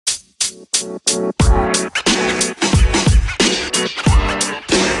Welcome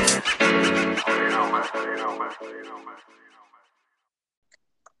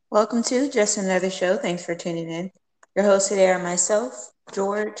to Just Another Show. Thanks for tuning in. Your hosts today are myself,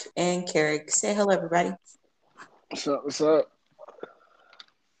 George, and Carrick. Say hello, everybody. What's up? What's up?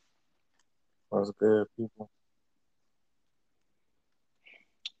 What's good, people?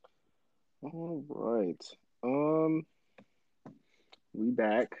 All right. Um, we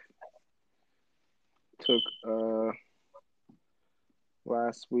back. Took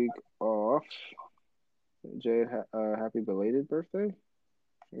last week off. Jade, happy belated birthday.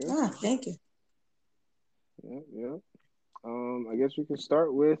 I guess. Thank you. Yeah, yeah. I guess we can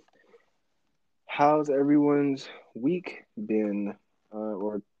start with how's everyone's week been,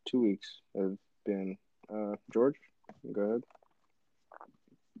 or 2 weeks have been. George, go ahead.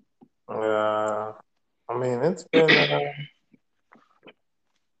 Uh, I mean, it's been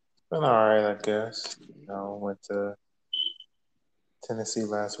all right, I guess. Went to Tennessee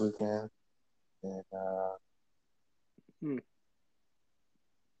last weekend and Hmm.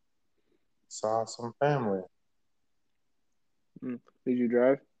 saw some family. Hmm. Did you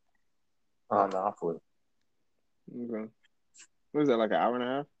drive? Oh no, I flew. Okay. What is that, like an hour and a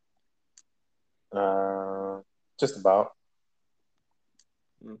half? Uh, just about.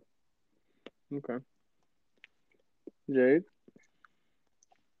 Hmm. Okay. Jade.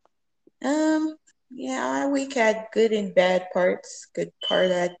 Yeah, our week had good and bad parts. Good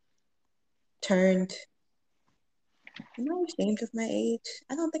part I turned. Am I ashamed of my age?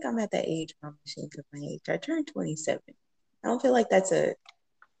 I don't think I'm at that age where I'm ashamed of my age. I turned 27. I don't feel like that's a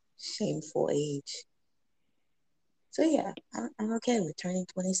shameful age. So yeah, I'm okay with turning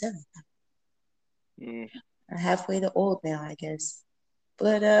 27. Hmm. I'm halfway to old now, I guess.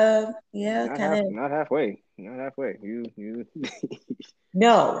 But yeah, kind of. Not halfway, not halfway. You.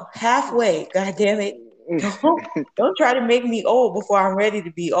 No, halfway. God damn it. Don't try to make me old before I'm ready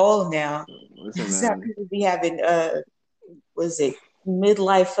to be old now. Listen, That's how man. people be having was it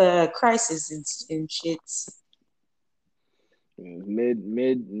midlife crisis and shits.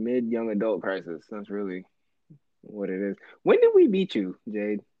 Mid young adult crisis. That's really what it is. When did we meet you,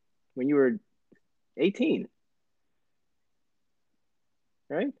 Jade? When you were 18,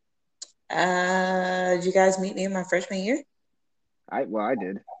 right? Did you guys meet me in my freshman year? I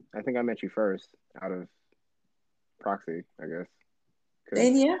did. I think I met you first out of proxy, I guess. Cause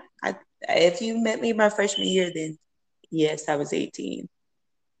Then yeah. If you met me my freshman year, then yes, I was 18.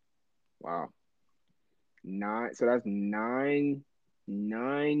 wow, nine. So that's 9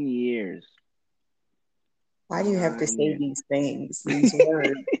 years. Why do you have to 9 years. say these things, these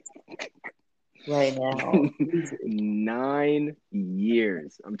words right now? 9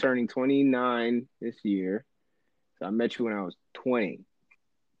 years. I'm turning 29 this year. So I met you when I was 20.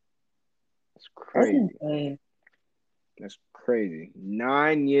 That's That's crazy. insane. That's crazy.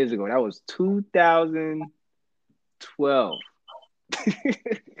 9 years ago. That was 2012.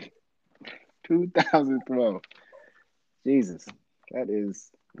 2012. Jesus. That is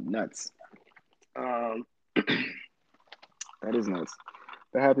nuts. Um, that is nuts.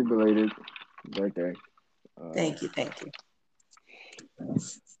 But happy belated birthday. Uh, Thank you, thank you.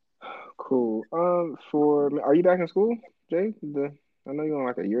 cool. Are you back in school, Jay? I know you're on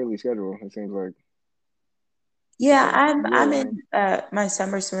like a yearly schedule. It seems like Yeah, a year I'm long. in my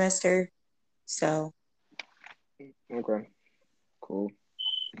summer semester, so Okay, cool.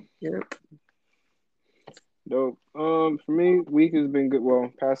 yep. Dope. For me, week has been good.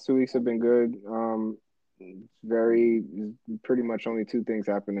 Well, past 2 weeks have been good. Very pretty much only two things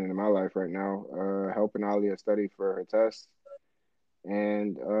happening in my life right now. Helping Alia study for her test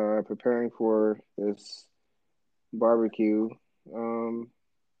and preparing for this barbecue um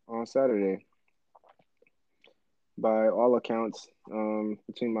on Saturday. By all accounts,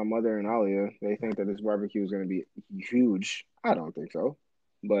 between my mother and Alia, they think that this barbecue is going to be huge. I don't think so,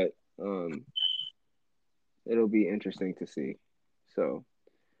 but it'll be interesting to see. So,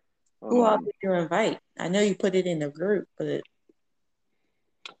 Who all um, did you invite? I know you put it in the group, but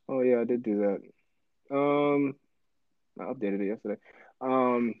oh yeah, I did do that. I updated it yesterday.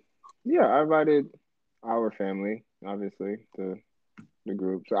 Um, yeah, I invited our family, obviously, to the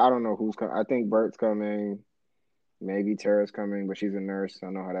group. So I don't know who's coming. I think Bert's coming. Maybe Tara's coming, but she's a nurse.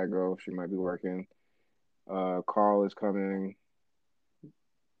 I know how that goes. She might be working. Carl is coming.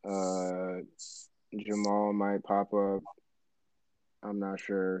 Uh, Jamal might pop up. I'm not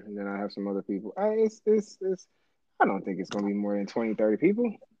sure. And then I have some other people. It's. I don't think it's gonna be more than 20, 30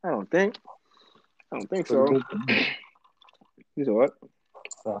 people. I don't think. I don't It's think pretty so. good to me. You know what?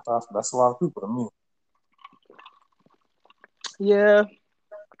 That's a lot of people to me. Yeah,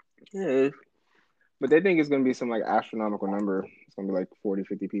 Yeah, but they think it's gonna be some like astronomical number. It's gonna be like 40,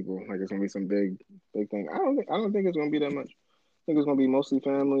 50 people. Like it's gonna be some big thing. I don't think it's gonna be that much. I think it's gonna be mostly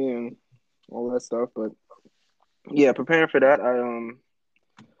family and all that stuff. But yeah, preparing for that, I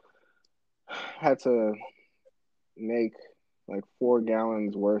had to make like 4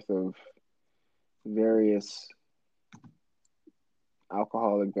 gallons worth of various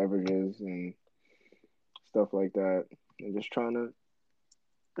alcoholic beverages and stuff like that, and just trying to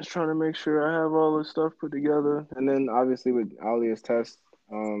make sure I have all this stuff put together. And then obviously with Alia's test,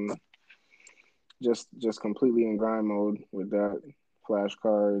 um, just completely in grind mode with that,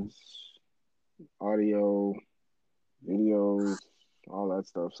 flashcards, audio, videos, all that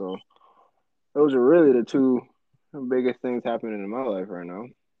stuff. So those are really the two biggest things happening in my life right now.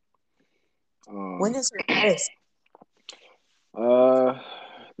 When Um, is her test? uh,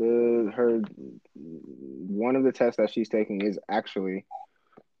 the her one of the tests that she's taking is actually,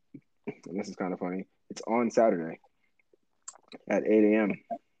 and this is kind of funny. It's on Saturday at 8 a.m.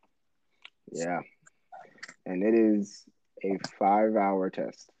 Yeah, and it is a 5 hour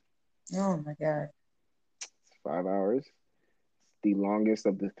test. Oh my God. It's 5 hours. The longest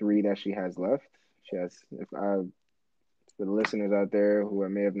of the three that she has left. She has, if I, for the listeners out there who I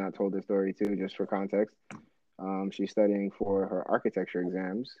may have not told the story to, just for context, she's studying for her architecture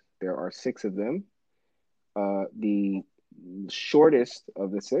exams. There are 6 of them. The shortest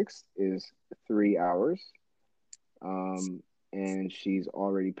of the 6 is 3 hours, um, and she's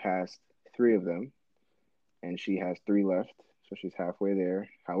already passed 3 of them, and she has 3 left, so she's halfway there.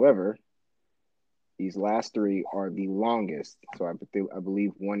 However, these last 3 are the longest. So I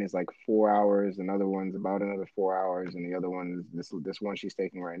believe one is like 4 hours, another one's about another 4 hours, and the other one is this one she's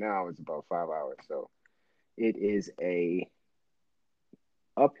taking right now is about 5 hours. So it is a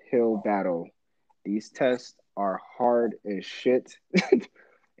uphill battle. These tests are hard as shit, and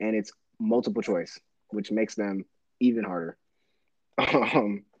it's multiple choice, which makes them even harder.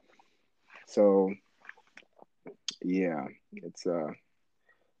 Um, so yeah, it's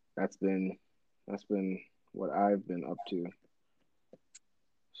that's been that's been what I've been up to.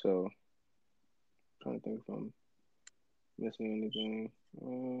 So trying to think if I'm missing anything.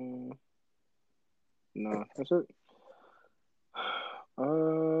 No, that's it.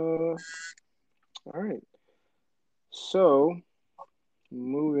 All right. So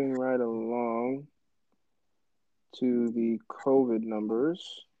moving right along to the COVID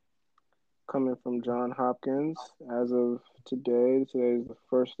numbers coming from John Hopkins as of today. Today is the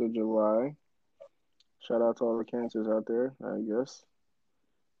 1st of July. Shout out to all the cancers out there, I guess.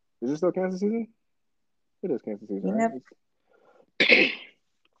 Is it still cancer season? It is cancer season, right? Yep. It's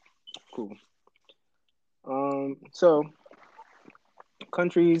cool. So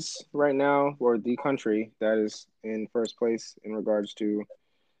countries right now, or the country that is in first place in regards to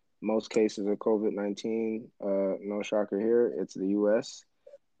most cases of COVID-19, no shocker here, it's the US.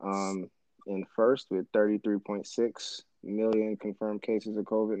 Um, in first with 33.6 million confirmed cases of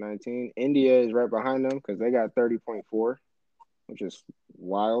COVID-19. India is right behind them because they got 30.4, which is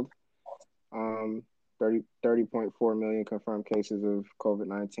wild. Um, 30.4 million confirmed cases of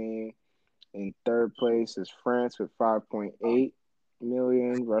COVID-19. In third place is France with 5.8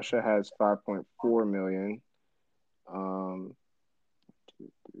 million. Russia has 5.4 million. Um,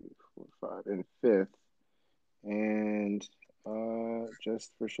 2, 3, 4, 5. In fifth, and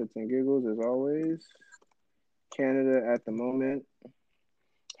just for shits and giggles, as always, Canada at the moment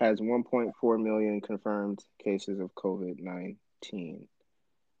has 1.4 million confirmed cases of COVID 19.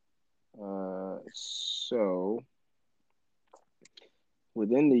 So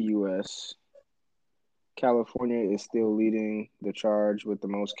within the US, California is still leading the charge with the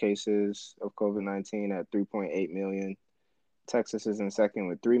most cases of COVID 19 at 3.8 million. Texas is in second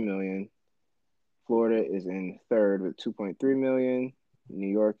with 3 million. Florida is in third with 2.3 million. New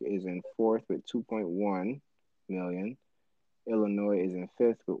York is in fourth with 2.1 million. Illinois is in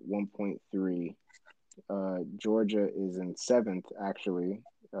fifth with 1.3. Georgia is in seventh, actually,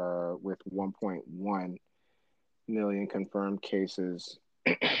 with 1.1 million confirmed cases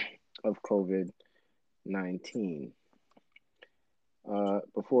of COVID 19.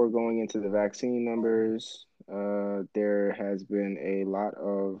 Before going into the vaccine numbers, there has been a lot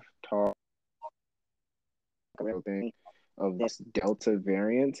of talk of this Delta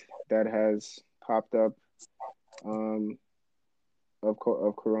variant that has popped up, um, of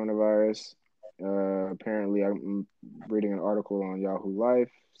coronavirus. Apparently, I'm reading an article on Yahoo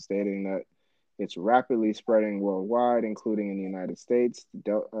Life stating that it's rapidly spreading worldwide, including in the United States.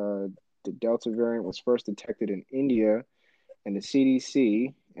 The Delta variant was first detected in India, and the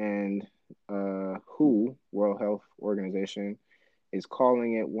CDC and WHO, World Health Organization, is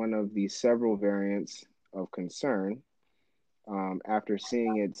calling it one of the several variants of concern after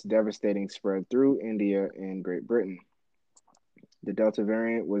seeing its devastating spread through India and Great Britain. The Delta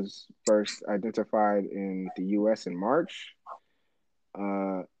variant was first identified in the US in March.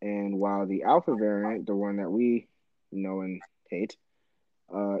 And while the Alpha variant, the one that we know and hate,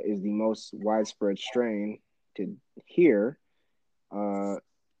 is the most widespread strain to here, uh,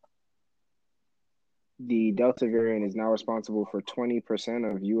 the Delta variant is now responsible for 20%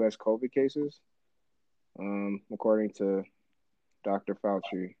 of US COVID cases, according to Dr.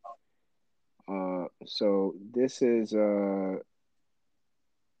 Fauci. So this is, I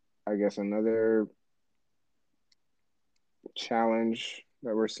guess, another challenge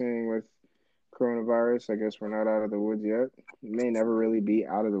that we're seeing with coronavirus. I guess we're not out of the woods yet. We may never really be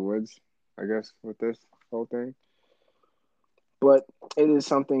out of the woods, I guess, with this whole thing. But it is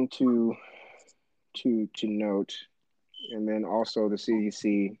something to note. And then also the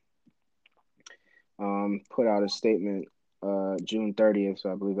CDC put out a statement June 30th.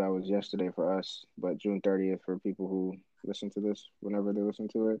 So I believe that was yesterday for us, but June 30th for people who listen to this whenever they listen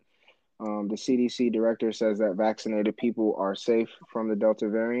to it. The CDC director says that vaccinated people are safe from the Delta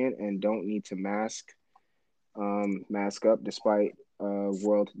variant and don't need to mask up despite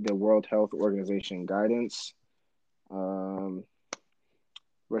the World Health Organization guidance.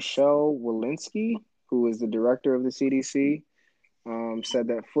 Rochelle Walensky, who is the director of the CDC, said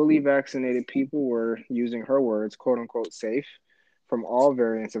that fully vaccinated people were, using her words, quote unquote, safe from all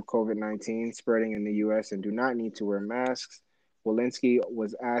variants of COVID-19 spreading in the US and do not need to wear masks. Walensky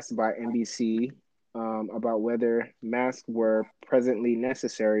was asked by NBC about whether masks were presently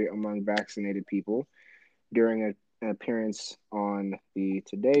necessary among vaccinated people during an appearance on the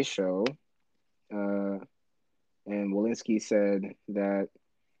Today Show. And Walensky said that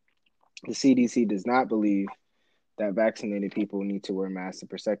the CDC does not believe that vaccinated people need to wear masks to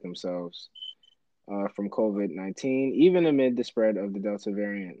protect themselves from COVID-19, even amid the spread of the Delta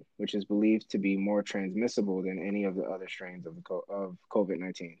variant, which is believed to be more transmissible than any of the other strains of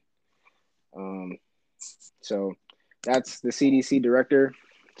COVID-19. So that's the CDC director.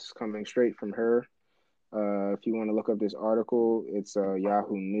 It's coming straight from her. If you want to look up this article, it's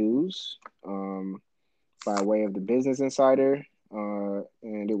Yahoo News by way of the Business Insider,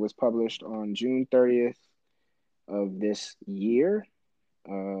 and it was published on June 30th of this year.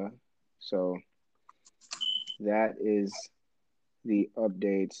 So that is the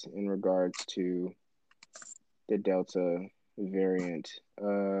updates in regards to the Delta variant.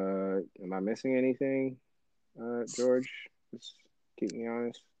 Am I missing anything, George? Just keep me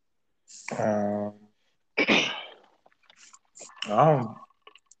honest. Um, I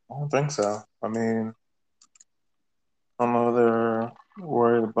don't think so. I mean, I don't know they're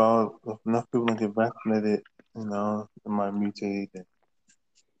worried about if enough people get vaccinated, it might mutate and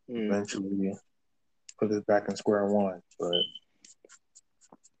eventually put us back in square one. But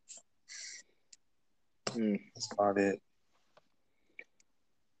that's about it.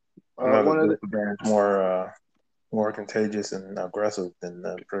 I know the Delta variant is more contagious and aggressive than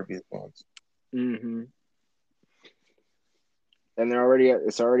the previous ones. Mm-hmm. And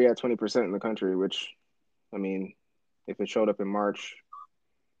it's already at 20% in the country, which, I mean, if it showed up in March,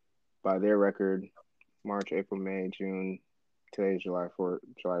 by their record, March, April, May, June, today's July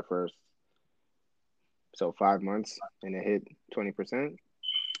 1st. So 5 months, and it hit 20%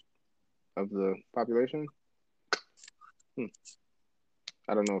 of the population.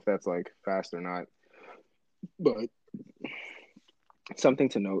 I don't know if that's like fast or not, but something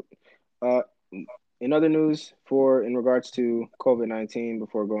to note. In other news, in regards to COVID-19,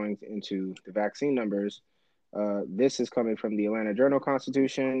 before going into the vaccine numbers, this is coming from the Atlanta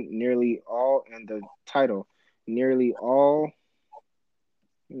Journal-Constitution. Nearly all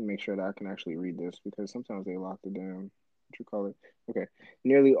let me make sure that I can actually read this because sometimes they lock the damn, what you call it? Okay.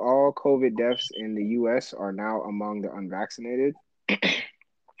 Nearly all COVID deaths in the U.S. are now among the unvaccinated.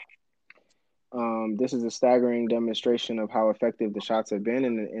 This is a staggering demonstration of how effective the shots have been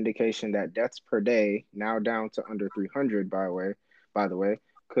and an indication that deaths per day, now down to under 300 by the way,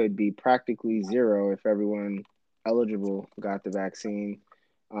 could be practically zero if everyone eligible got the vaccine.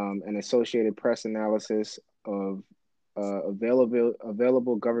 An Associated Press analysis of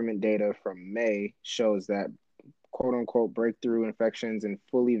available government data from May shows that quote unquote breakthrough infections in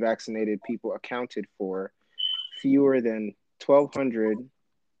fully vaccinated people accounted for fewer than 1,200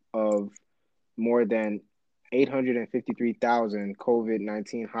 of more than 853,000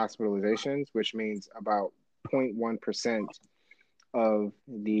 COVID-19 hospitalizations, which means about 0.1% of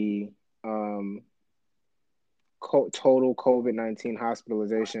the total COVID-19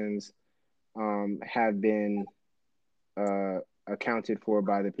 hospitalizations have been, accounted for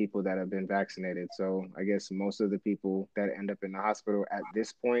by the people that have been vaccinated. So I guess most of the people that end up in the hospital at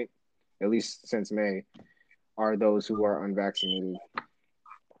this point, at least since May, are those who are unvaccinated.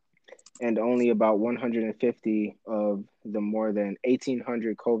 And only about 150 of the more than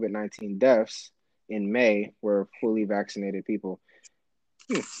 1,800 COVID-19 deaths in May were fully vaccinated people.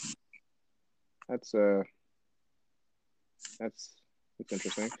 That's that's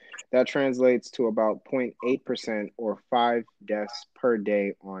interesting. That translates to about 0.8% or 5 deaths per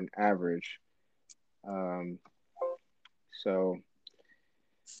day on average. So,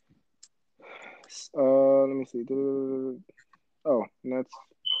 let me see. Oh, and that's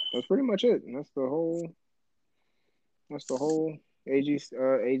pretty much it. And that's the whole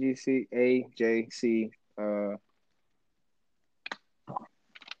AJC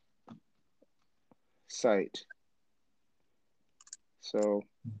site. So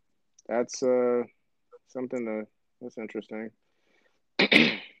that's something that's interesting.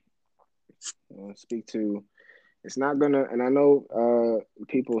 Speak to. It's not gonna, and I know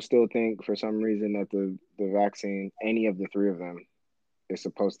people still think for some reason that the vaccine, any of the three of them, is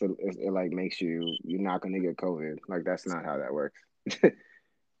supposed to it like makes you're not gonna get COVID. Like that's not how that works.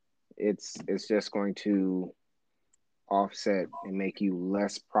 It's just going to offset and make you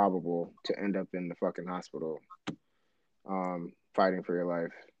less probable to end up in the fucking hospital, fighting for your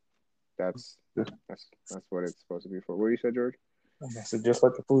life. That's what it's supposed to be for. What you said, George? So just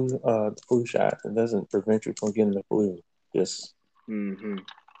like the flu shot, it doesn't prevent you from getting the flu. Just you're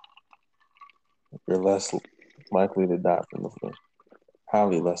less likely to die from the flu.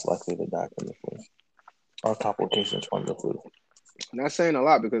 Highly less likely to die from the flu or complications from the flu. Not saying a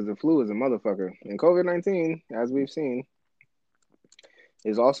lot because the flu is a motherfucker, and COVID-19, as we've seen,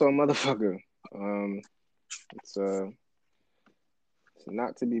 is also a motherfucker. It's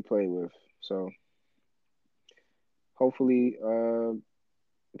not to be played with. So hopefully,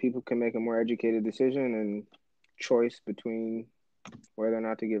 people can make a more educated decision and choice between whether or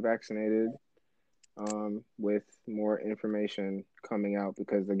not to get vaccinated, with more information coming out.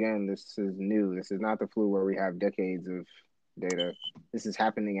 Because again, this is new. This is not the flu where we have decades of data. This is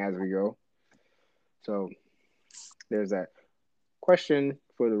happening as we go. So there's that. Question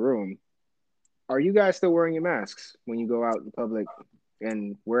for the room. Are you guys still wearing your masks when you go out in public?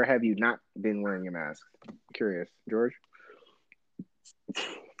 And where have you not been wearing your mask? Curious. George?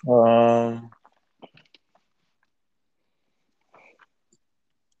 I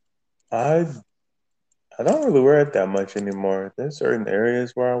don't really wear it that much anymore. There's certain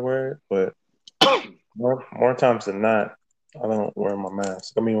areas where I wear it, but more times than not, I don't wear my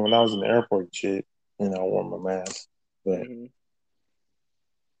mask. I mean, when I was in the airport and shit, I wore my mask. But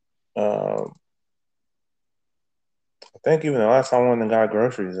I think even the last time I went and got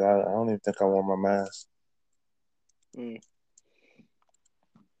groceries, I don't even think I wore my mask.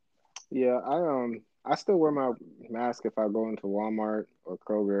 Yeah, I still wear my mask if I go into Walmart or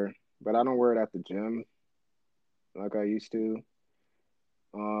Kroger, but I don't wear it at the gym like I used to.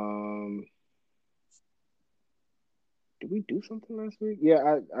 Did we do something last week?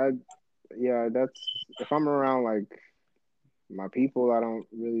 Yeah, yeah, that's if I'm around like my people, I don't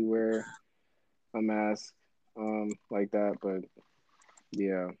really wear a mask like that, but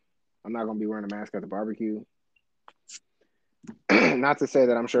yeah, I'm not gonna be wearing a mask at the barbecue. Not to say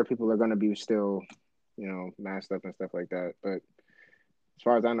that I'm sure people are gonna be still, masked up and stuff like that, but as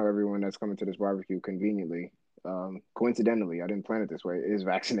far as I know, everyone that's coming to this barbecue conveniently, coincidentally, I didn't plan it this way, is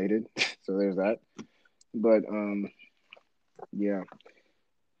vaccinated. So there's that. But yeah.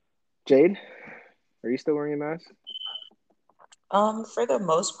 Jade, are you still wearing a mask? For the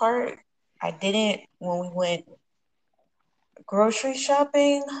most part, I didn't when we went grocery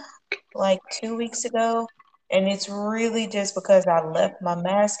shopping like 2 weeks ago. And it's really just because I left my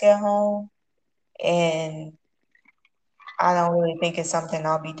mask at home and I don't really think it's something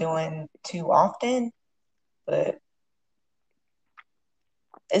I'll be doing too often. But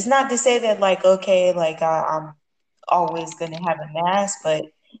it's not to say that like, okay, like I'm always gonna have a mask, but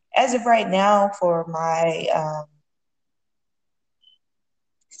as of right now, for my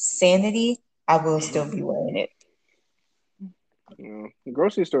sanity, I will still be wearing it. The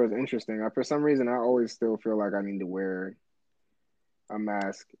grocery store is interesting. For some reason, I always still feel like I need to wear a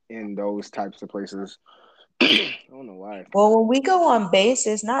mask in those types of places. I don't know why. Well, when we go on base,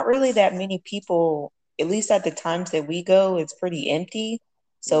 it's not really that many people, at least at the times that we go, it's pretty empty.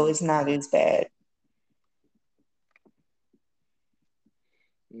 So it's not as bad.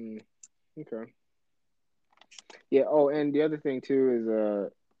 Okay. Yeah. Oh, and the other thing too is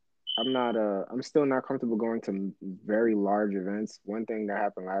I'm still not comfortable going to very large events. One thing that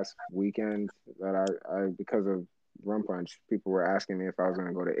happened last weekend that I because of Rum Punch, people were asking me if I was going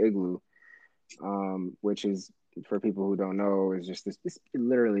to go to Igloo, which is, for people who don't know, is just this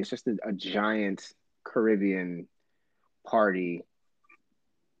literally, it's just a giant Caribbean party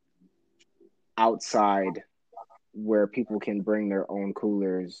outside where people can bring their own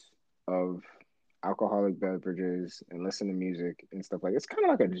coolers of alcoholic beverages and listen to music and stuff like. It's kind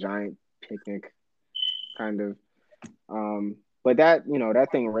of like a giant picnic, kind of. But that, that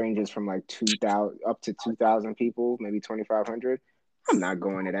thing ranges from like 2,000 up to 2,000 people, maybe 2,500. I'm not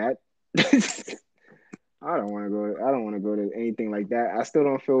going to that. I don't want to go. I don't want to go to anything like that. I still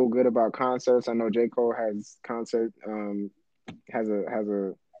don't feel good about concerts. I know J. Cole has concert. Has a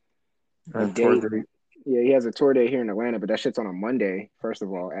tour date. date. Yeah, he has a tour date here in Atlanta, but that shit's on a Monday. First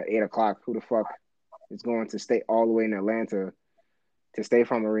of all, at 8 o'clock. Who the fuck is going to stay all the way in Atlanta to stay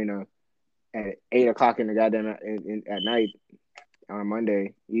from Arena at 8 o'clock in the goddamn at night on a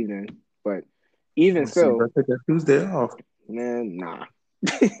Monday evening? But even Let's see, still, I take a Tuesday off. man, nah,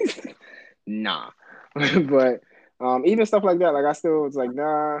 nah. But even stuff like that, like I still was like,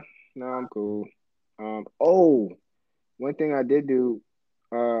 nah, I'm cool. Oh, one thing I did do,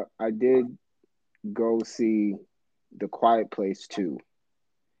 I did go see The Quiet Place 2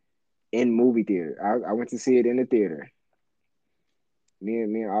 in movie theater. I went to see it in the theater. Me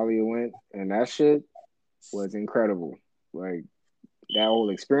and Alia went, and that shit was incredible. Like, that whole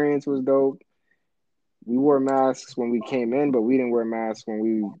experience was dope. We wore masks when we came in, but we didn't wear masks when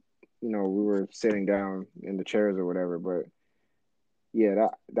we were sitting down in the chairs or whatever. But yeah,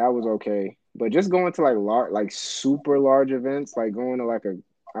 that was okay. But just going to like like super large events, like going to like I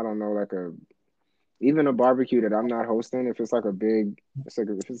don't know, like even a barbecue that I'm not hosting, if it's like if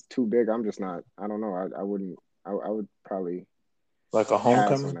it's too big, I'm just not. I don't know. I wouldn't. I would probably Like a pass on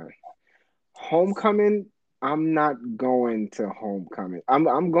homecoming. that. Homecoming, I'm not going to homecoming.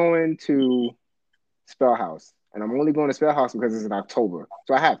 I'm going to Spellhouse, and I'm only going to Spellhouse because it's in October,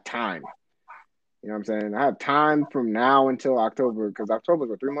 so I have time. You know what I'm saying? I have time from now until October, because October's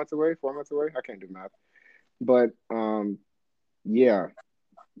what, 3 months away, 4 months away. I can't do math, but yeah.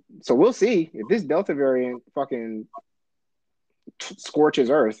 So we'll see if this Delta variant fucking scorches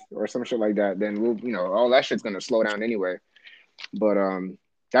Earth or some shit like that. Then all that shit's gonna slow down anyway. But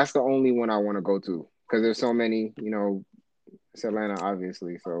that's the only one I want to go to because there's so many. It's Atlanta,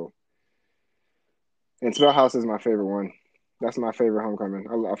 obviously. So, and Spellhouse is my favorite one. That's my favorite homecoming.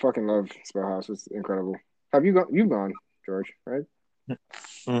 I fucking love Spellhouse. It's incredible. Have you gone? You've gone, George, right?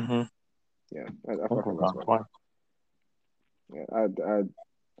 Mm-hmm. Yeah, I I've fucking love gone Spellhouse. twice. Yeah,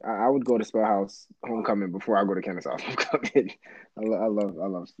 I would go to Spellhouse homecoming before I go to Kennesaw homecoming. I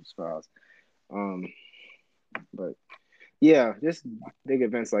love Spellhouse. Um, but yeah, just big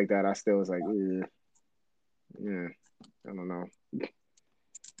events like that. I still was like, yeah, I don't know.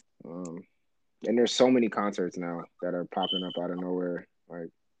 And there's so many concerts now that are popping up out of nowhere.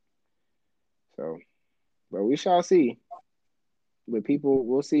 Like, so, but we shall see. With people,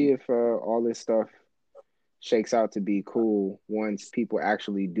 we'll see if all this stuff shakes out to be cool once people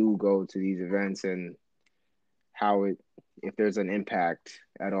actually do go to these events, and if there's an impact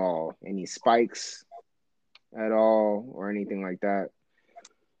at all, any spikes at all, or anything like that.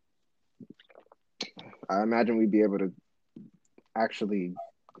 I imagine we'd be able to actually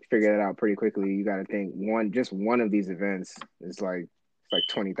figure that out pretty quickly. You got to think just one of these events is like it's like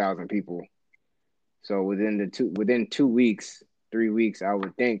 20,000 people. So within 2 weeks, 3 weeks, I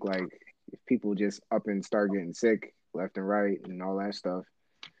would think like if people just up and start getting sick left and right and all that stuff,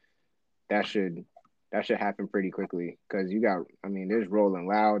 that should happen pretty quickly because there's Rolling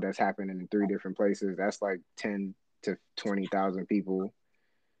Loud that's happening in 3 different places. That's like 10 to 20,000 people.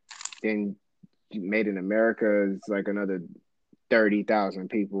 Then Made in America is like another 30,000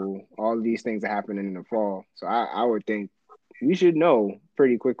 people. All of these things are happening in the fall. So I would think we should know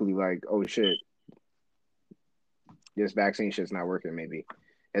pretty quickly, like, oh shit, this vaccine shit's not working maybe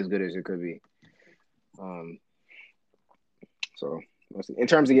as good as it could be. So in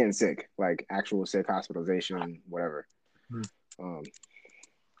terms of getting sick, like actual sick, hospitalization, whatever. So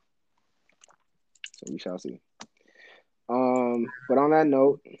we shall see. But on that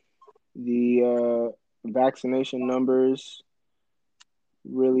note, the vaccination numbers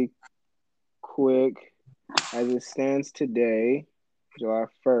really quick. As it stands today, July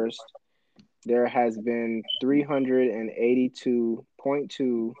 1st, there has been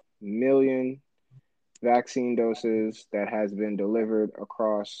 382.2 million vaccine doses that has been delivered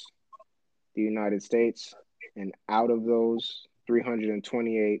across the United States. And out of those,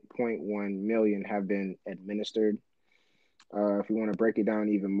 328.1 million have been administered. If you want to break it down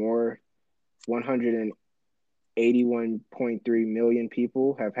even more, 181.3 million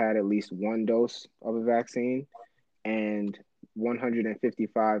people have had at least one dose of a vaccine, and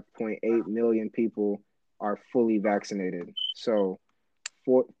 155.8 million people are fully vaccinated. So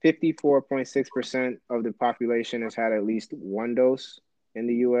 54.6% of the population has had at least one dose in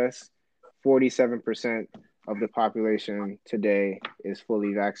the US. 47% of the population today is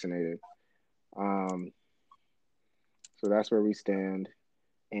fully vaccinated. Um, so that's where we stand.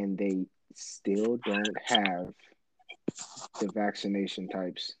 And they still don't have the vaccination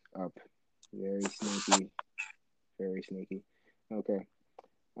types up. Very sneaky. Very sneaky. Okay.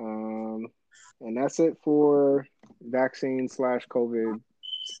 Um, and that's it for vaccine slash COVID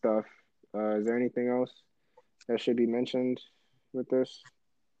stuff. Is there anything else that should be mentioned with this?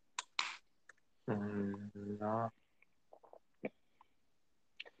 No.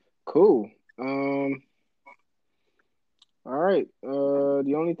 Cool. All right.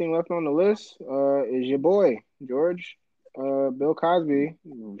 The only thing left on the list is your boy George. Bill Cosby.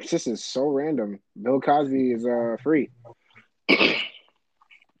 This is so random. Bill Cosby is free.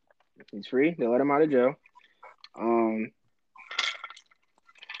 He's free. They let him out of jail.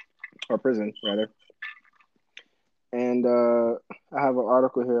 Or prison rather. And I have an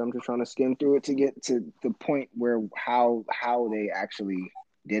article here. I'm just trying to skim through it to get to the point where how they actually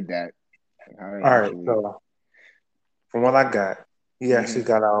did that. How they All right. actually. So from what I got, he actually Mhm.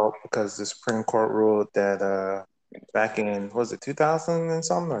 got out because the Supreme Court ruled that back in was it 2000 and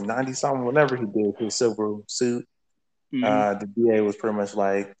something or 90 something, whenever he did his civil suit, Mhm. the DA was pretty much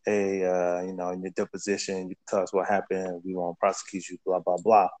like, "Hey, in your deposition, you can tell us what happened. We won't prosecute you." Blah blah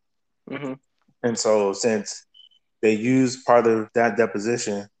blah. Mhm. And so since they used part of that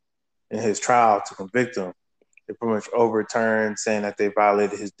deposition in his trial to convict him, they pretty much overturned, saying that they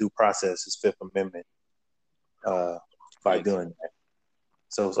violated his due process, his Fifth Amendment, uh, by Yikes. doing that.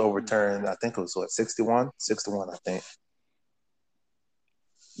 So it was overturned. I think it was what 61, 61. I think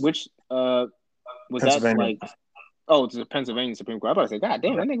Which was that Pennsylvania. like? Oh, it's the Pennsylvania Supreme Court. I was about to say, God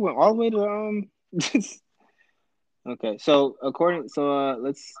damn, that nigga went all the way to Okay, so according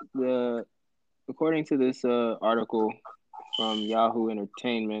to this article from Yahoo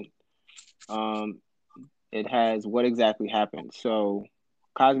Entertainment, um, it has what exactly happened. So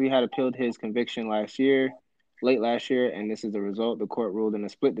Cosby had appealed his conviction late last year, and this is the result. The court ruled in a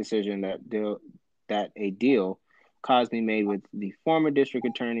split decision that a deal Cosby made with the former district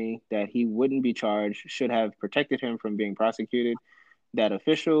attorney that he wouldn't be charged should have protected him from being prosecuted. That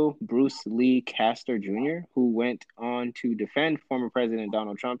official, Bruce Lee Castor Jr., who went on to defend former President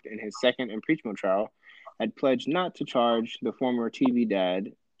Donald Trump in his second impeachment trial, had pledged not to charge the former TV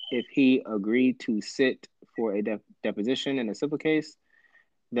dad if he agreed to sit for a deposition in a civil case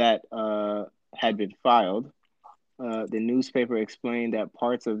that had been filed. The newspaper explained that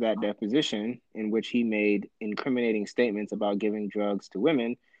parts of that deposition, in which he made incriminating statements about giving drugs to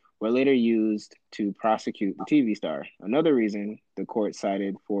women, were later used to prosecute the TV star. Another reason the court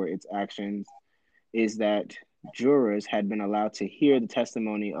cited for its actions is that jurors had been allowed to hear the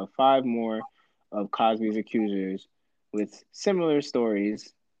testimony of five more of Cosby's accusers with similar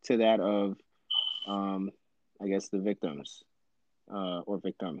stories to that of, I guess, the victims or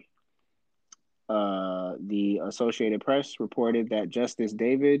victim. The Associated Press reported that Justice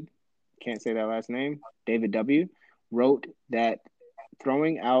David, can't say that last name, David W., wrote that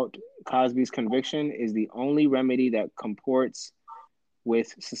throwing out Cosby's conviction is the only remedy that comports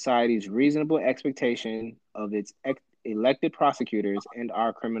with society's reasonable expectation of its elected prosecutors and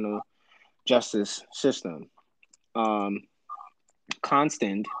our criminal justice system.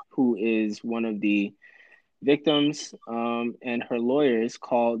 Constant, who is one of the victims and her lawyers,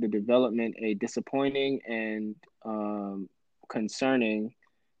 called the development a disappointing and concerning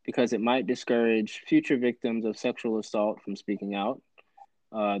because it might discourage future victims of sexual assault from speaking out.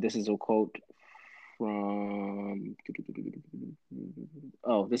 This is a quote from,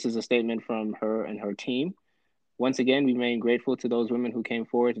 this is a statement from her and her team. Once again, we remain grateful to those women who came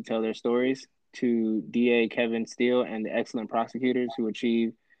forward to tell their stories, to DA Kevin Steele and the excellent prosecutors who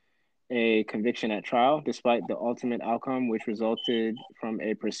achieved a conviction at trial, despite the ultimate outcome, which resulted from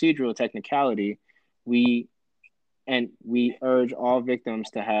a procedural technicality. We urge all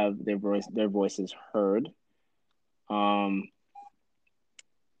victims to have their voices heard.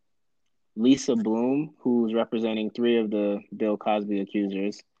 Lisa Bloom, who's representing three of the Bill Cosby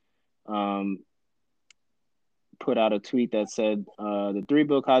accusers, put out a tweet that said, the three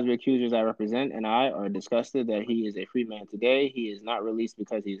Bill Cosby accusers I represent and I are disgusted that he is a free man today. He is not released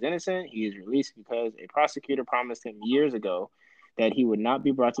because he is innocent. He is released because a prosecutor promised him years ago that he would not be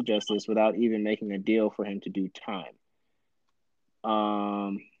brought to justice without even making a deal for him to do time.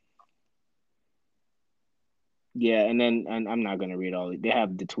 Yeah, and I'm not going to read all. They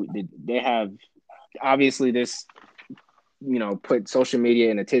have the tweet. They have, obviously, this put social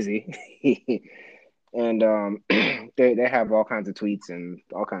media in a tizzy. And they have all kinds of tweets and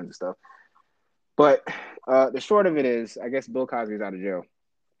all kinds of stuff. But the short of it is, I guess Bill Cosby's out of jail.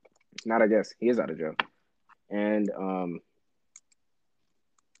 Not I guess, he is out of jail. And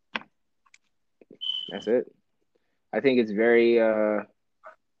that's it. I think it's very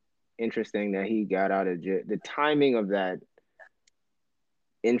interesting that he got out of jail. The timing of that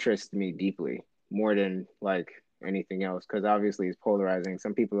interests me deeply more than like anything else, because obviously it's polarizing.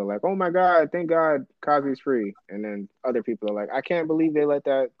 Some people are like, "Oh my God, thank God Cosby's free," and then other people are like, "I can't believe they let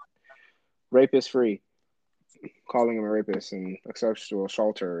that rapist free," calling him a rapist and a sexual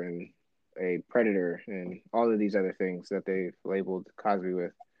assaulter and a predator and all of these other things that they've labeled Cosby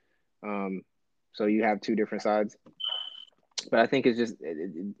with. So you have two different sides. But I think it's just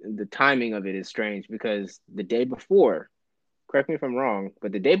the timing of it is strange, because the day before, correct me if I'm wrong,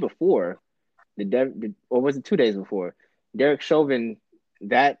 but the day before, or was it 2 days before, Derek Chauvin,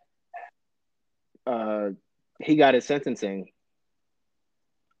 that he got his sentencing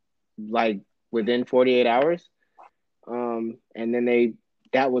like within 48 hours. And then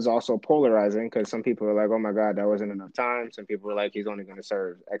that was also polarizing, because some people were like, "Oh my God, that wasn't enough time." Some people were like, "He's only going to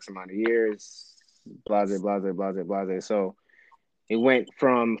serve X amount of years." Blase, blase, blase, blase. So it went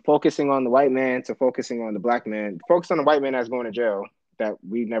from focusing on the white man to focusing on the black man. Focused on the white man that's going to jail, that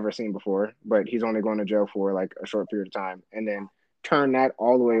we've never seen before, but he's only going to jail for like a short period of time, and then turn that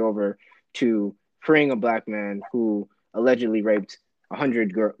all the way over to freeing a black man who allegedly raped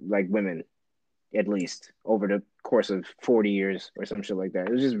 100 women at least over the course of 40 years or some shit like that.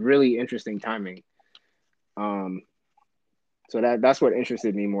 It was just really interesting timing. So that's what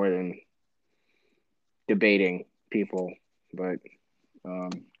interested me more than debating people. But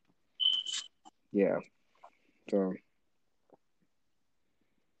yeah. So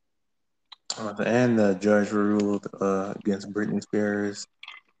At the end, the judge ruled against Britney Spears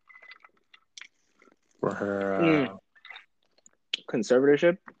for her.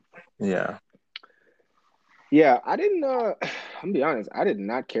 Conservatorship. Yeah. Yeah, I didn't. I'm gonna be honest. I did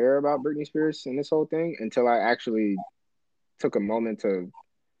not care about Britney Spears in this whole thing until I actually took a moment to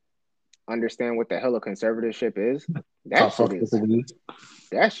understand what the hell a conservatorship is. That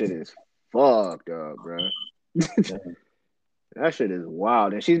shit is fucked up, bro. That shit is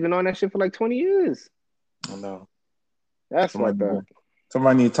wild, and she's been on that shit for like 20 years. I know. That's fucked up.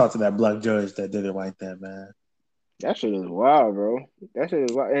 Somebody need to talk to that black judge that did it like that, man. That shit is wild, bro. That shit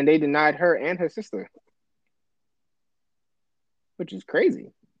is wild, and they denied her and her sister, which is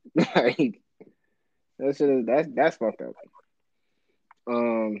crazy. Like that shit is that's fucked up.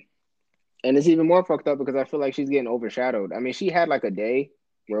 And it's even more fucked up because I feel like she's getting overshadowed. I mean, she had like a day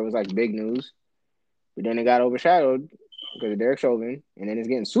where it was like big news, but then it got overshadowed because of Derek Chauvin, and then it's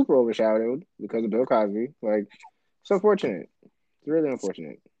getting super overshadowed because of Bill Cosby. Like, it's unfortunate. It's really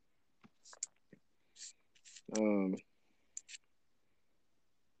unfortunate.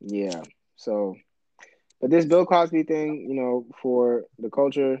 Yeah. So, but this Bill Cosby thing, for the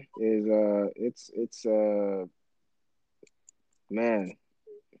culture is it's man,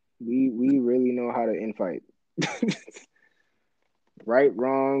 we really know how to infight. Right,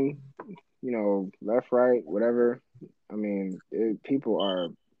 wrong, left, right, whatever. I mean, people are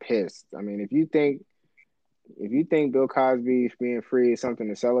pissed. I mean, if you think Bill Cosby being free is something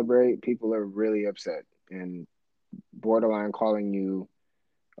to celebrate, people are really upset and borderline calling you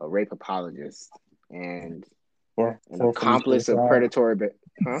a rape apologist and an accomplice of predatory.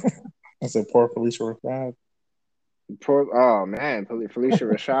 Huh? I said poor Phylicia Rashad. Oh man,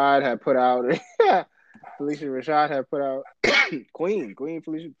 Phylicia Rashad had put out. Phylicia Rashad had put out Queen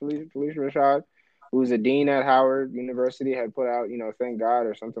Phylicia Rashad, who's a dean at Howard University, had put out, thank God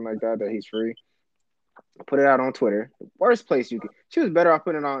or something like that he's free. Put it out on Twitter. The worst place you could. She was better off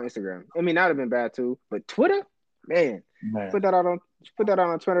putting it on Instagram. I mean, that would have been bad too, but Twitter, man. Put that out on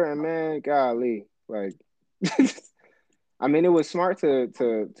Twitter, and man, golly, like, I mean, it was smart to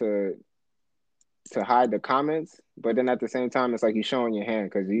hide the comments, but then at the same time, it's like you're showing your hand,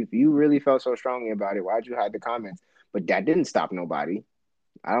 because you really felt so strongly about it. Why'd you hide the comments? But that didn't stop nobody.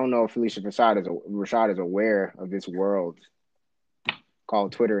 I don't know if Phylicia Rashad is aware of this world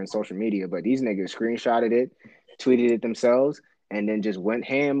called Twitter and social media, but these niggas screenshotted it, tweeted it themselves, and then just went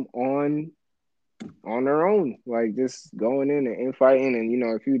ham on their own, like just going in and infighting. And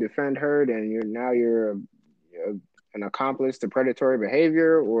if you defend her, then you're an accomplice to predatory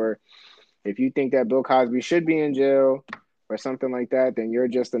behavior, or if you think that Bill Cosby should be in jail or something like that, then you're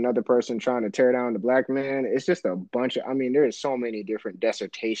just another person trying to tear down the black man. It's just a bunch of, I mean, there's so many different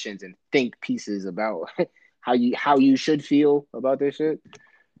dissertations and think pieces about how you should feel about this shit.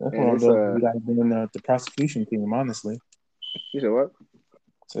 That's one of those you got to be in the prosecution team, honestly. You said what?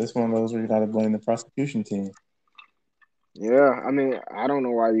 So it's one of those where you got to blame the prosecution team. Yeah, I mean, I don't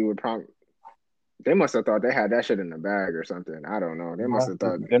know why you would prompt. They must have thought they had that shit in the bag or something. I don't know. They must have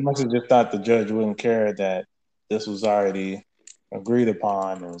thought. They must have just thought the judge wouldn't care that this was already agreed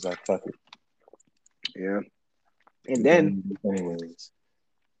upon and was like, fuck it. Yeah. And We're gonna then, do this anyways.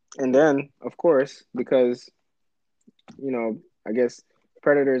 of course, because I guess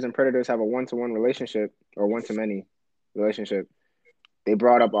predators and predators have a one-to-one relationship or one-to-many relationship. They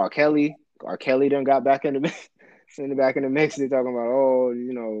brought up R. Kelly. R. Kelly done got back in the mix. In the back in the mix, they're talking about,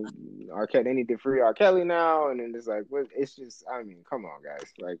 R. Kelly. They need to free R. Kelly now, and then it's like, what? It's just, I mean, come on, guys.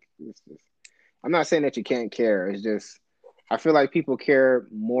 Like, it's just. I'm not saying that you can't care. It's just, I feel like people care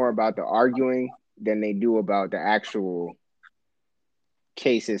more about the arguing than they do about the actual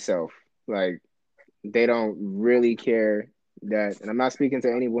case itself. Like, they don't really care that, and I'm not speaking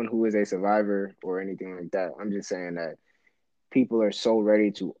to anyone who is a survivor or anything like that. I'm just saying that people are so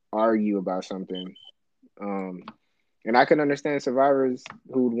ready to argue about something. And I can understand survivors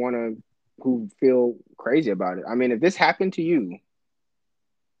who feel crazy about it. I mean, if this happened to you,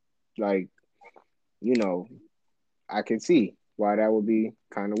 like, you know, I could see why that would be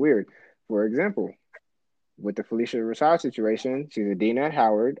kind of weird. For example, with the Phylicia Rashad situation, she's a dean at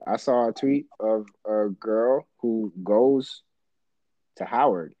Howard. I saw a tweet of a girl who goes to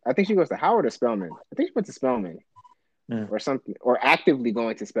Howard. I think she goes to Howard or Spelman. I think she went to Spelman or something, or actively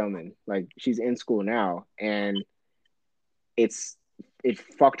going to Spelman. Like she's in school now, and it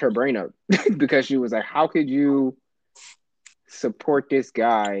fucked her brain up because she was like, "How could you support this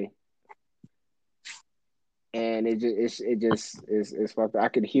guy?" And it just is fucked up. I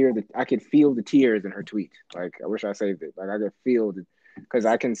could feel the tears in her tweet. Like I wish I saved it. Like I could feel it because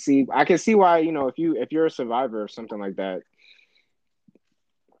I can see why if you're a survivor of something like that.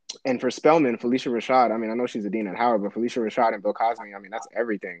 And for Spelman, Phylicia Rashad, I mean, I know she's a dean at Howard, but Phylicia Rashad and Bill Cosby, I mean, that's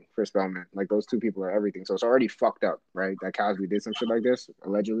everything for Spelman. Like, those two people are everything. So it's already fucked up, right? That Cosby did some shit like this,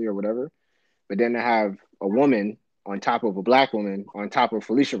 allegedly or whatever. But then to have a woman on top of a black woman, on top of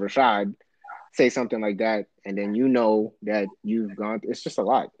Phylicia Rashad, say something like that, and then that you've gone, it's just a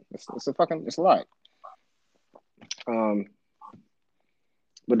lot. It's a lot.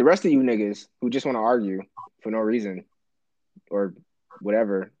 But the rest of you niggas who just want to argue for no reason or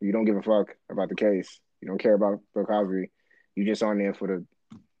whatever, you don't give a fuck about the case. You don't care about Bill Cosby. You just on there for the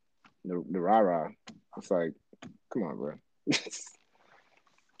rah rah. It's like, come on, bro.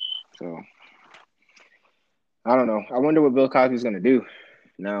 So I don't know. I wonder what Bill Cosby's gonna do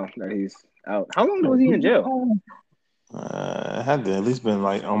now that he's out. How long was he in jail? It had to at least been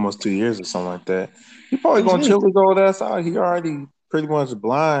like almost 2 years or something like that. He probably gonna chill his old ass out. He already pretty much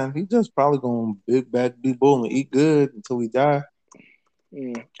blind. He just probably gonna big back be bull and eat good until he die.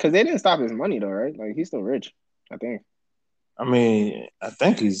 Because they didn't stop his money though, right? Like he's still rich, I think. I mean,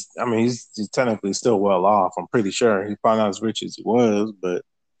 he's technically still well off. I'm pretty sure he's probably not as rich as he was, but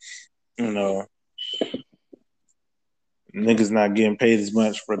niggas not getting paid as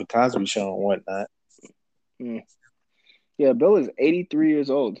much for the Cosby Show and whatnot. Yeah, Bill is 83 years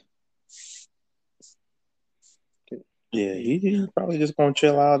old. Yeah, he's probably just gonna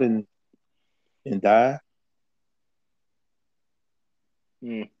chill out and die.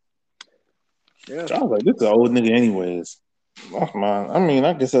 Yeah. So I was like, this is an old nigga anyways. That's mine. I mean,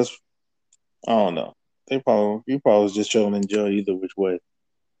 I guess that's, I don't know. He probably was just chilling in jail either which way.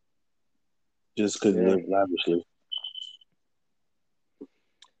 Just couldn't live lavishly.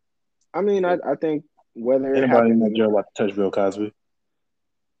 I mean, I think whether anybody in that jail about to touch Bill Cosby.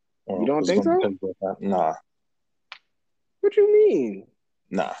 You don't think so? Nah. What you mean?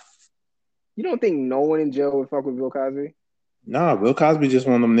 Nah. You don't think no one in jail would fuck with Bill Cosby? Nah, Bill Cosby just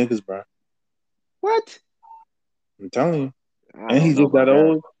one of them niggas, bro. What? I'm telling you. And he's just that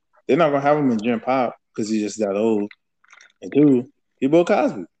old. They're not gonna have him in Gen Pop because he's just that old. And two, he Bill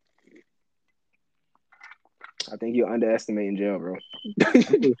Cosby. I think you're underestimating jail, bro. I'm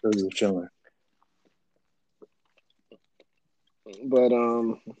pretty sure he was chilling. But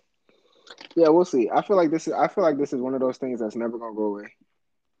yeah, we'll see. I feel like this is one of those things that's never gonna go away.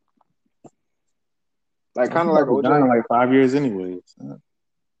 Like kind of like OJ. Dying in like 5 years, anyways.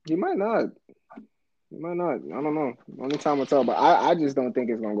 He might not. I don't know. Only time will tell. But I just don't think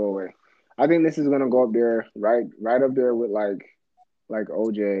it's gonna go away. I think this is gonna go up there, right up there with like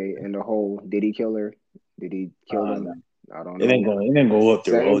OJ and the whole did he kill her? Did he kill him? No. I don't know. It ain't go up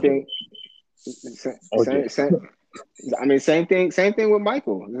there. Same thing. I mean, same thing with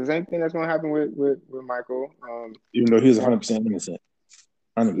Michael. It's the same thing that's gonna happen with Michael. Even though he was 100% innocent.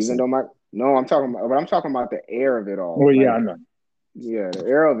 100%. Even though I'm talking about the air of it all. Well, yeah, I know. Yeah, the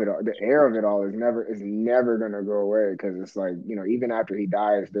air of it all is never gonna go away because it's like even after he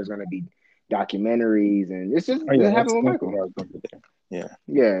dies, there's gonna be documentaries and Oh yeah, it happened that's with definitely Michael. what I was going to there. Yeah.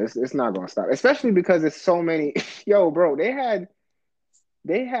 Yeah, it's not gonna stop, especially because it's so many. Yo, bro, they had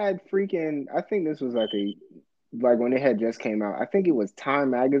freaking. I think this was like when they had just came out. I think it was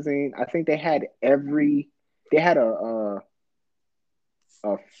Time Magazine. I think they had a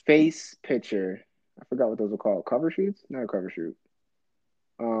face picture. I forgot what those were called. Cover shoots? Not a cover shoot.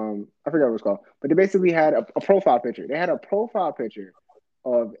 I forgot what it was called, but they basically had a profile picture. They had a profile picture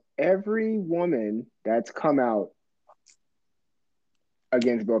of every woman that's come out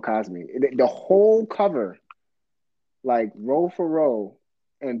against Bill Cosby. The whole cover, like row for row,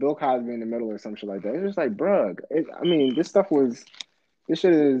 and Bill Cosby in the middle or some shit like that. It's just like, bruh. I mean, this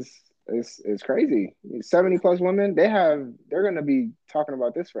shit is crazy. 70 plus women, they're gonna be talking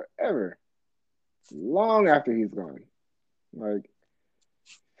about this forever, long after he's gone. Like,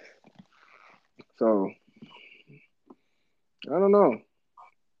 so I don't know.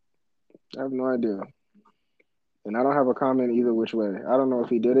 I have no idea. And I don't have a comment either which way. I don't know if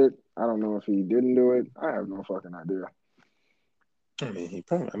he did it. I don't know if he didn't do it. I have no fucking idea. I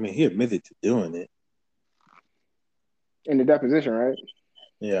mean, he admitted to doing it. In the deposition, right?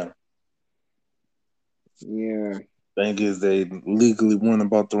 Yeah. Yeah. Thing is, they legally went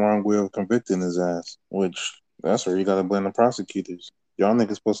about the wrong way of convicting his ass, which that's where you got to blame the prosecutors. Y'all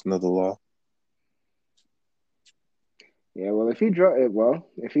niggas supposed to know the law. Yeah. Well, if he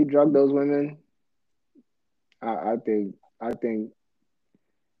drugged those women, I think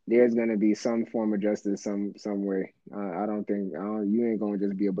there's gonna be some form of justice some way. I don't think you ain't gonna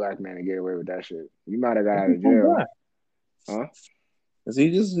just be a black man and get away with that shit. You might have got If out he of gonna jail, die, huh? cause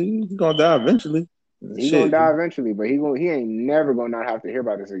he gonna die eventually. He gonna Shit. die eventually, but he ain't never gonna not have to hear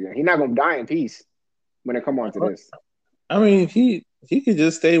about this again. He not gonna die in peace when it come on to this. I mean, he could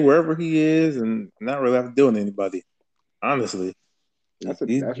just stay wherever he is and not really have to deal with anybody. Honestly, That's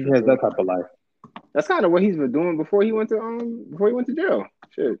he true has too. that type of life. That's kind of what he's been doing before he went to jail.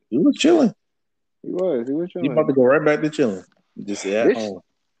 Shit, He was chilling. he was He about to chilling. go right back to chilling. Just stay at This home.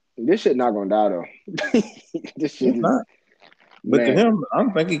 this shit not gonna die though. This shit It's is not. But to man. him, I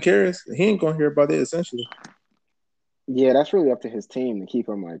don't think he cares. He ain't gonna hear about it. Essentially, Yeah, that's really up to his team to keep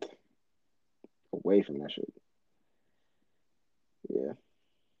him like away from that shit. Yeah.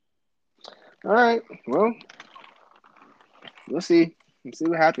 All right. Well, we'll see. We'll see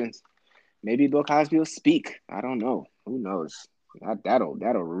what happens. Maybe Bill Cosby will speak. I don't know. Who knows? That'll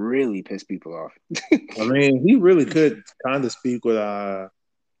really piss people off. I mean, he really could kind of speak with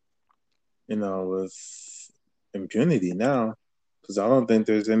with impunity now, because I don't think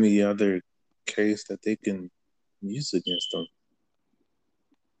there's any other case that they can use against him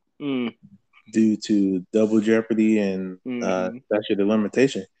Mm, due to double jeopardy and hmm statute of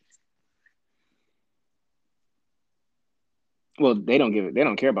limitation. Well, they don't give it. They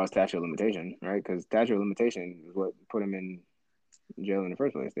don't care about statute of limitation, right? Because statute of limitation is what put him in jail in the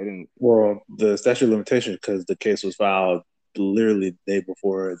first place. They didn't. Well, the statute of limitation because the case was filed literally the day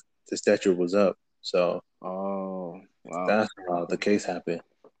before the statute was up, so Oh, wow. that's how the case happened.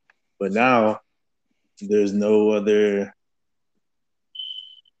 But now there's no other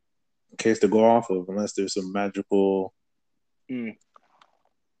case to go off of unless there's some magical Mm.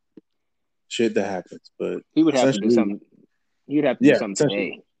 shit that happens. But He would have to do essentially, something. He'd have to do yeah, something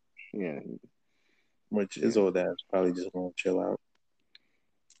essentially, today. Yeah, which his yeah, old ass probably just gonna chill out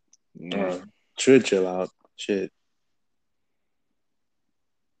yeah, or should chill out. Shit.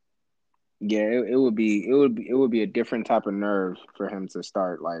 yeah. It would be a different type of nerve for him to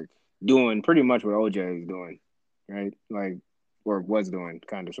start like doing pretty much what OJ is doing, right? Like, or was doing,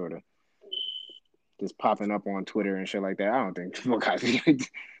 kind of, sort of, just popping up on Twitter and shit like that. I don't think Bill Cosby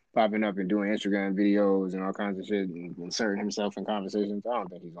popping up and doing Instagram videos and all kinds of shit and inserting himself in conversations. I don't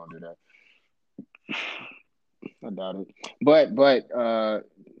think he's gonna do that. I doubt it. But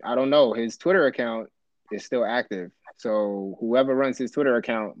I don't know. His Twitter account is still active. So whoever runs his Twitter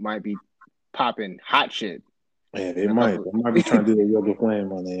account might be popping hot shit Yeah, in a couple. they might be trying to do a yoga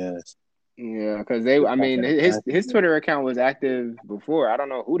flame on their ass. Yeah, because Just I pop mean, that his accident. Twitter account was active before. I don't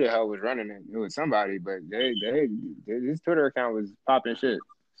know who the hell was running it. It was somebody, but his Twitter account was popping shit.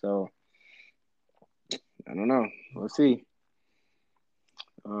 So I don't know. We'll see.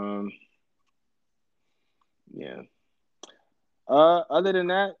 Um, yeah. Other than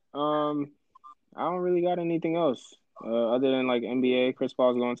that, I don't really got anything else. Other than like NBA, Chris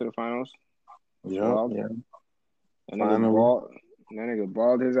Paul's going to the finals. Yep, Bald. yeah. That nigga Finally. bald. That nigga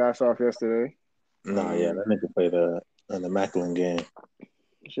balled his ass off yesterday. Nah, yeah, that nigga played an immaculate game.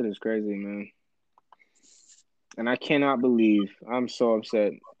 Shit is crazy, man. And I cannot believe, I'm so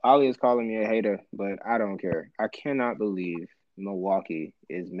upset. Ali is calling me a hater, but I don't care. I cannot believe Milwaukee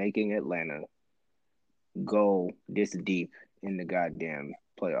is making Atlanta go this deep in the goddamn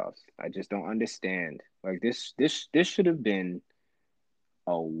playoffs. I just don't understand. Like this should have been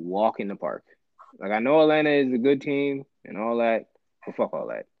a walk in the park. Like I know Atlanta is a good team and all that, but fuck all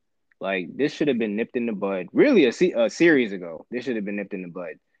that. Like this should have been nipped in the bud. Really, a series ago, this should have been nipped in the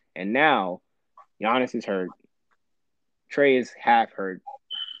bud. And now Giannis is hurt. Trey is half hurt.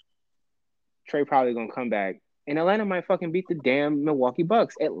 Trey probably gonna come back, and Atlanta might fucking beat the damn Milwaukee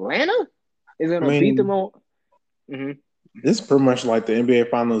Bucks. Atlanta is I gonna beat the mean, Mo. Mm-hmm. this is pretty much like the NBA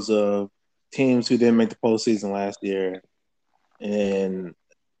Finals of teams who didn't make the postseason last year and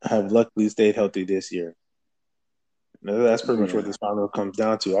have luckily stayed healthy this year. That's pretty much what Yeah, this final comes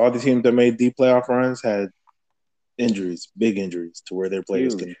down to. All the teams that made deep playoff runs had injuries, big injuries, to where their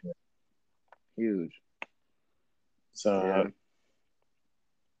players huge, couldn't play. huge. So Yeah,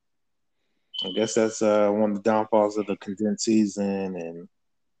 I guess that's one of the downfalls of the condensed season, and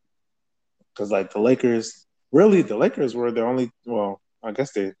because like the Lakers were the only. Well, I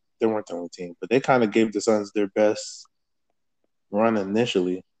guess they weren't the only team, but they kind of gave the Suns their best run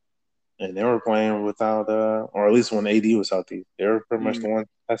initially, and they were playing without, or at least when AD was healthy, they were pretty much mm, the ones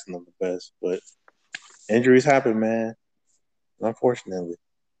testing them the best. But injuries happen, man. Unfortunately.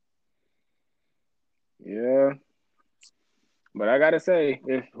 yeah. But I gotta say,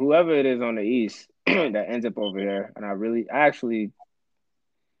 if whoever it is on the East that ends up over here, and I actually,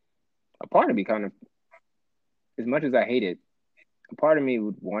 a part of me kind of, as much as I hate it, a part of me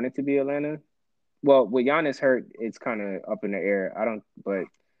would want it to be Atlanta. Well, with Giannis hurt, it's kind of up in the air. I don't, but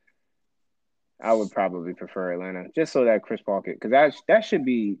I would probably prefer Atlanta just so that Chris Paul could, because that shouldn't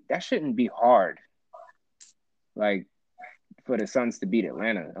be hard. Like for the Suns to beat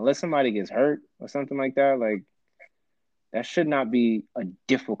Atlanta, unless somebody gets hurt or something like that. Like that should not be a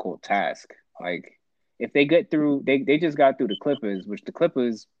difficult task. Like if they get through, they just got through the Clippers, which the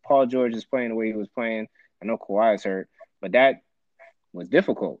Clippers, Paul George is playing the way he was playing. I know Kawhi is hurt, but that was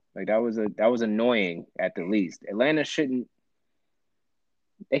difficult. Like that was annoying at the least. Atlanta shouldn't.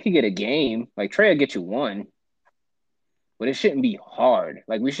 They could get a game. Like Trey will get you one, but it shouldn't be hard.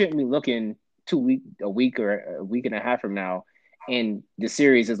 Like we shouldn't be looking a week or a week and a half from now, and the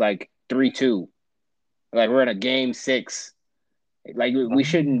series is like 3-2. Like we're in a game 6. Like we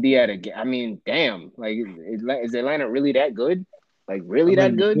shouldn't be at a. I mean, damn. Like is Atlanta really that good? Like I really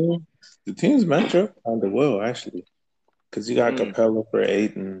that mean, good? the teams match up kind of well actually, because you got Mm. Capella for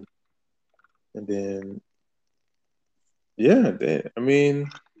Ayton, and then yeah, I mean,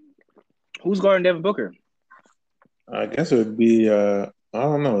 Who's guarding Devin Booker? I guess it would be I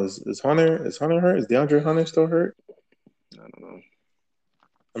don't know. Is Hunter hurt? Is DeAndre Hunter still hurt? I don't know.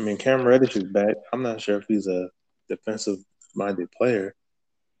 I mean, Cam Reddish is back. I'm not sure if he's a defensive minded player,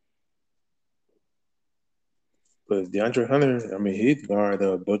 but DeAndre Hunter, I mean, he'd guard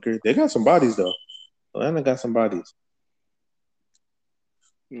Booker. They got some bodies though. Atlanta got some bodies.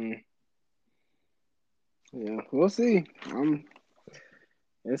 Mm. Yeah, we'll see.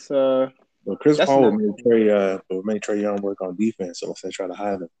 It's But Chris that's Paul not. would make Trey Young work on defense unless they try to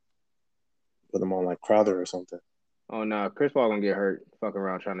hide him, put him on like Crowder or something. Oh no, Chris Paul gonna get hurt. Fuck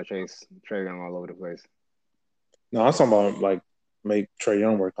around trying to chase Trey Young all over the place. No, I'm talking about like make Trey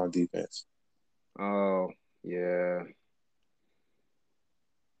Young work on defense. Oh yeah,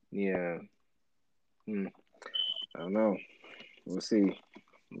 yeah. Hmm. I don't know. We'll see.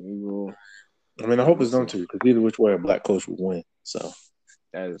 We will. I mean, I We hope will it's them see. two because either which way a black coach would win. So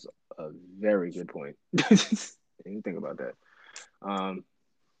That is a very good point. Didn't think about that. Um,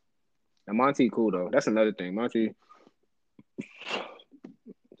 and Monty cool though. That's another thing. Monty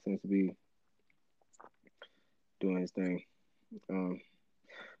seems to be doing his thing. Um,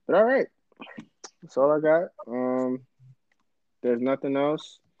 but all right, that's all I got. There's nothing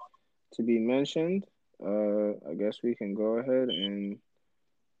else to be mentioned. I guess we can go ahead and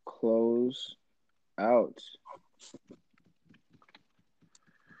close out.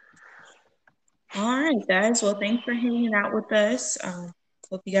 All right, guys. Well, thanks for hanging out with us.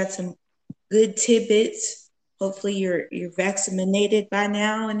 Hope you got some good tidbits. Hopefully, you're vaccinated by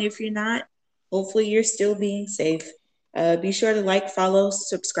now, and if you're not, hopefully you're still being safe. Be sure to like, follow,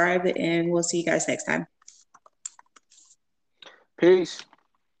 subscribe, and we'll see you guys next time. Peace.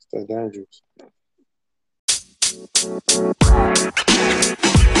 stay dangerous.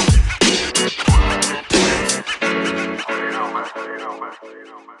 You know,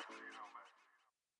 man.